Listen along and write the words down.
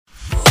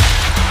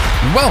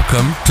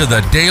Welcome to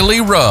the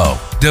Daily Row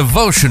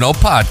Devotional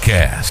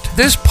Podcast.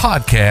 This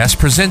podcast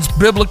presents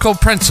biblical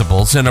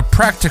principles in a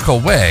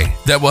practical way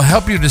that will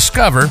help you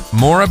discover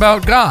more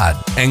about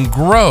God and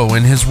grow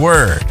in His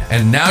Word.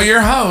 And now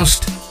your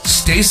host,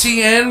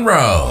 Stacey Ann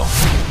Rowe.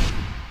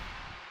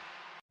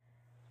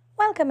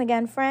 Welcome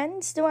again,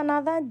 friends, to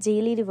another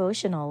daily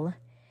devotional.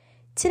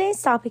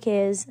 Today's topic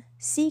is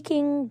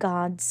seeking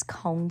God's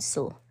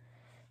counsel.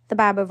 The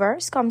Bible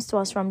verse comes to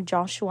us from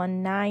Joshua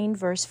 9,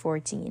 verse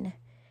 14.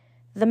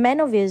 The men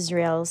of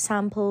Israel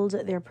sampled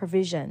their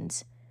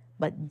provisions,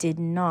 but did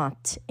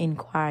not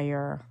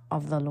inquire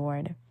of the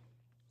Lord.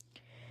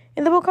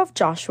 In the book of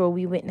Joshua,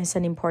 we witness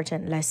an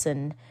important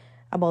lesson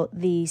about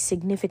the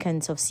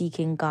significance of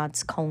seeking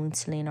God's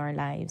counsel in our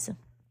lives.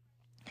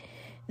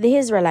 The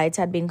Israelites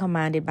had been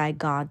commanded by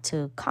God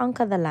to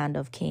conquer the land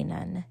of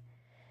Canaan.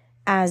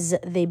 As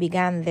they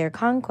began their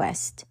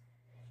conquest,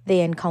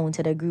 they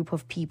encountered a group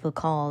of people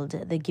called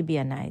the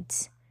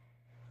Gibeonites.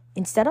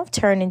 Instead of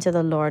turning to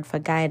the Lord for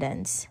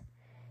guidance,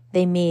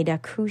 they made a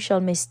crucial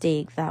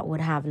mistake that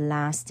would have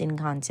lasting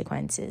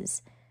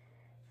consequences.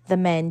 The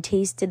men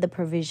tasted the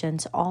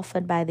provisions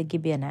offered by the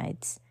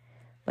Gibeonites,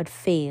 but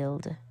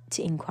failed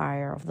to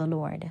inquire of the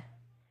Lord.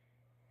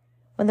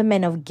 When the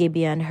men of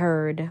Gibeon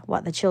heard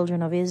what the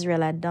children of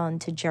Israel had done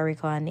to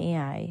Jericho and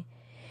Ai,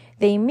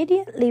 they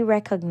immediately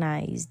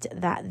recognized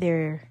that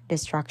their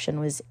destruction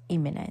was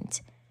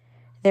imminent.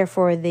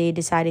 Therefore, they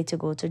decided to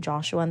go to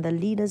Joshua and the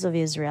leaders of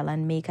Israel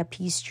and make a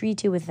peace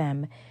treaty with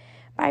them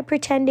by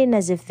pretending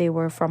as if they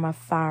were from a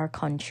far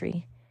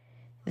country.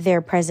 Their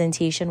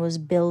presentation was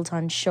built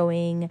on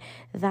showing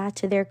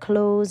that their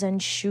clothes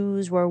and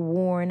shoes were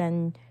worn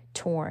and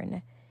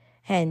torn.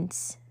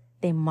 Hence,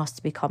 they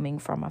must be coming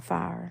from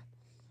afar.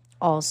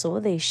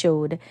 Also, they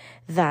showed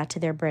that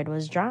their bread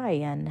was dry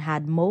and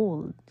had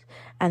mold,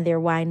 and their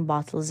wine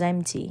bottles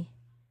empty.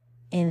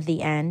 In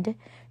the end,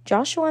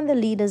 Joshua and the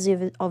leaders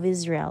of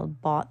Israel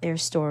bought their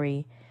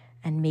story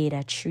and made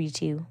a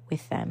treaty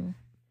with them.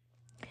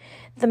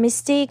 The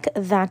mistake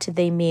that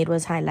they made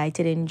was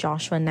highlighted in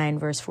Joshua 9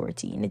 verse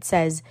 14. It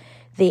says,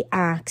 they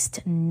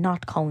asked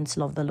not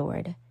counsel of the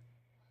Lord.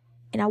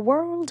 In a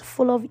world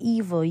full of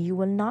evil, you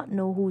will not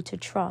know who to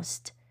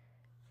trust.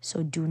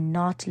 So do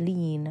not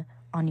lean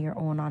on your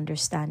own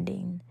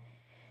understanding.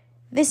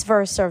 This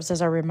verse serves as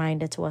a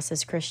reminder to us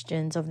as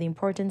Christians of the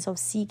importance of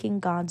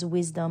seeking God's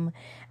wisdom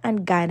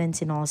and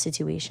guidance in all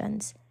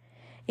situations.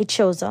 It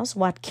shows us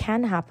what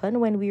can happen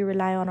when we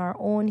rely on our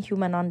own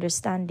human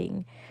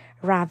understanding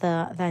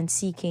rather than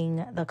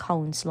seeking the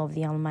counsel of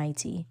the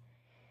Almighty.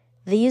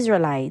 The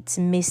Israelites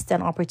missed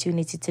an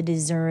opportunity to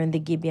discern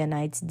the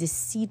Gibeonites'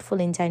 deceitful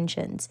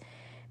intentions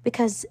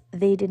because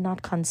they did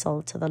not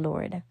consult the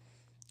Lord.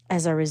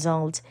 As a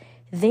result,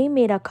 they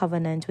made a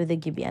covenant with the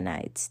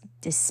Gibeonites,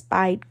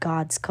 despite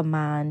God's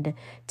command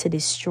to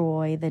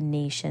destroy the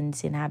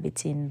nations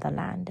inhabiting the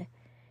land.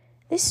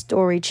 This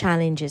story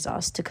challenges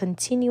us to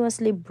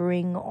continuously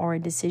bring our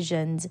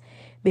decisions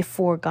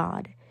before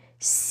God,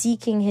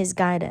 seeking His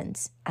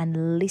guidance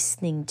and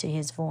listening to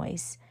His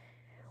voice.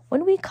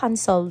 When we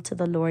consult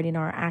the Lord in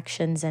our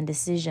actions and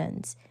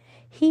decisions,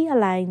 He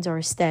aligns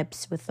our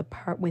steps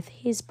with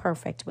His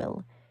perfect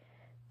will.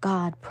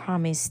 God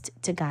promised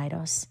to guide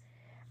us.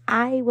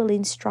 I will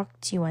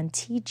instruct you and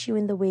teach you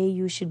in the way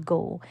you should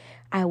go.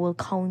 I will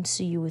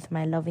counsel you with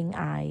my loving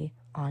eye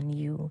on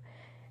you.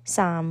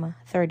 Psalm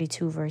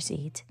 32 verse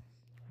 8.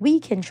 We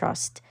can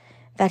trust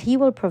that He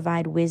will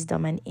provide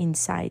wisdom and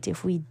insight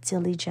if we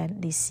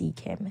diligently seek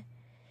Him.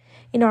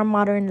 In our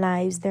modern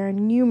lives, there are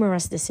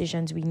numerous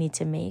decisions we need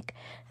to make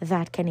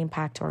that can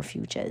impact our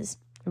futures,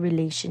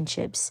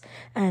 relationships,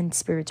 and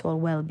spiritual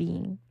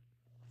well-being.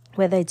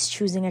 Whether it's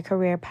choosing a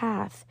career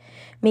path,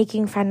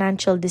 making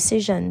financial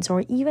decisions,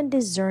 or even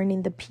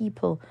discerning the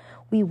people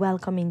we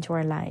welcome into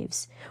our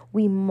lives,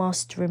 we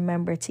must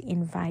remember to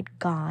invite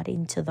God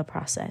into the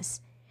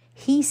process.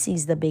 He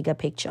sees the bigger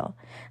picture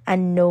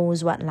and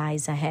knows what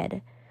lies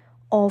ahead,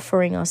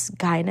 offering us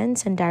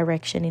guidance and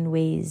direction in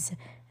ways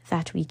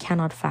that we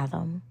cannot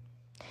fathom.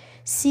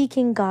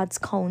 Seeking God's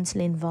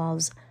counsel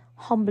involves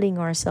humbling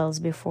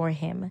ourselves before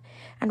Him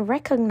and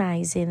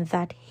recognizing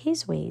that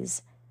His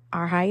ways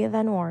are higher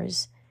than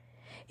ours.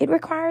 It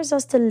requires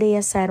us to lay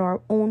aside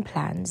our own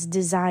plans,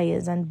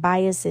 desires, and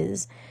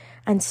biases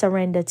and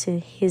surrender to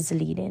His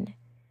leading.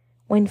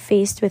 When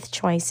faced with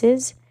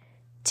choices,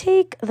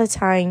 take the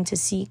time to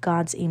seek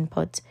God's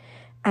input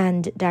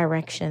and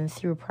direction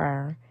through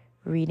prayer,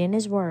 reading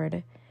His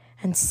Word,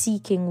 and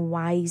seeking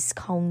wise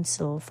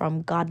counsel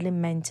from godly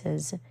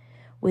mentors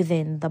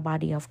within the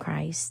body of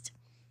Christ.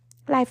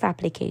 Life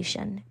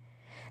application.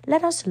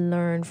 Let us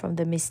learn from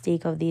the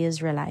mistake of the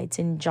Israelites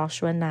in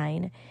Joshua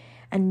 9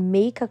 and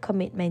make a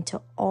commitment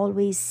to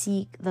always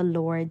seek the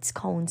Lord's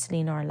counsel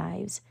in our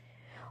lives.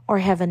 Our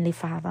Heavenly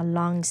Father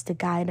longs to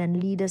guide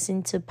and lead us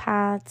into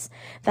paths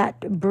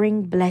that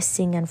bring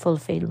blessing and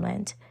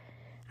fulfillment.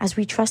 As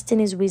we trust in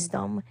His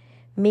wisdom,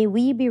 may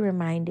we be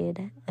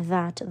reminded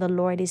that the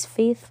Lord is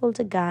faithful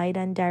to guide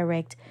and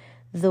direct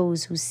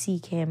those who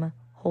seek Him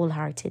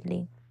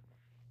wholeheartedly.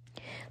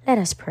 Let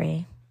us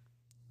pray.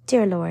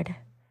 Dear Lord,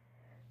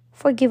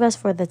 forgive us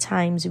for the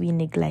times we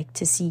neglect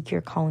to seek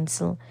your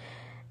counsel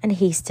and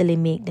hastily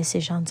make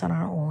decisions on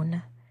our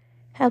own.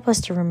 Help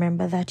us to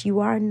remember that you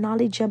are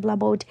knowledgeable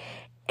about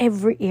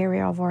every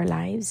area of our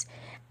lives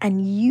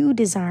and you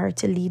desire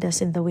to lead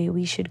us in the way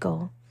we should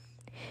go.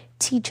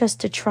 Teach us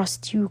to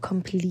trust you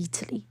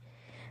completely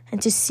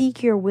and to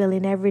seek your will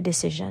in every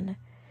decision.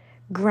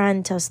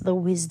 Grant us the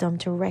wisdom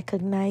to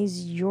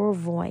recognize your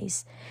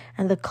voice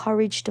and the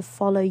courage to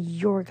follow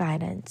your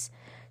guidance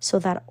so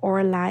that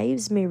our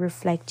lives may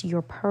reflect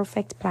your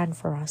perfect plan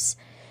for us.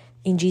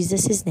 In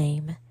Jesus'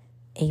 name,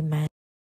 amen.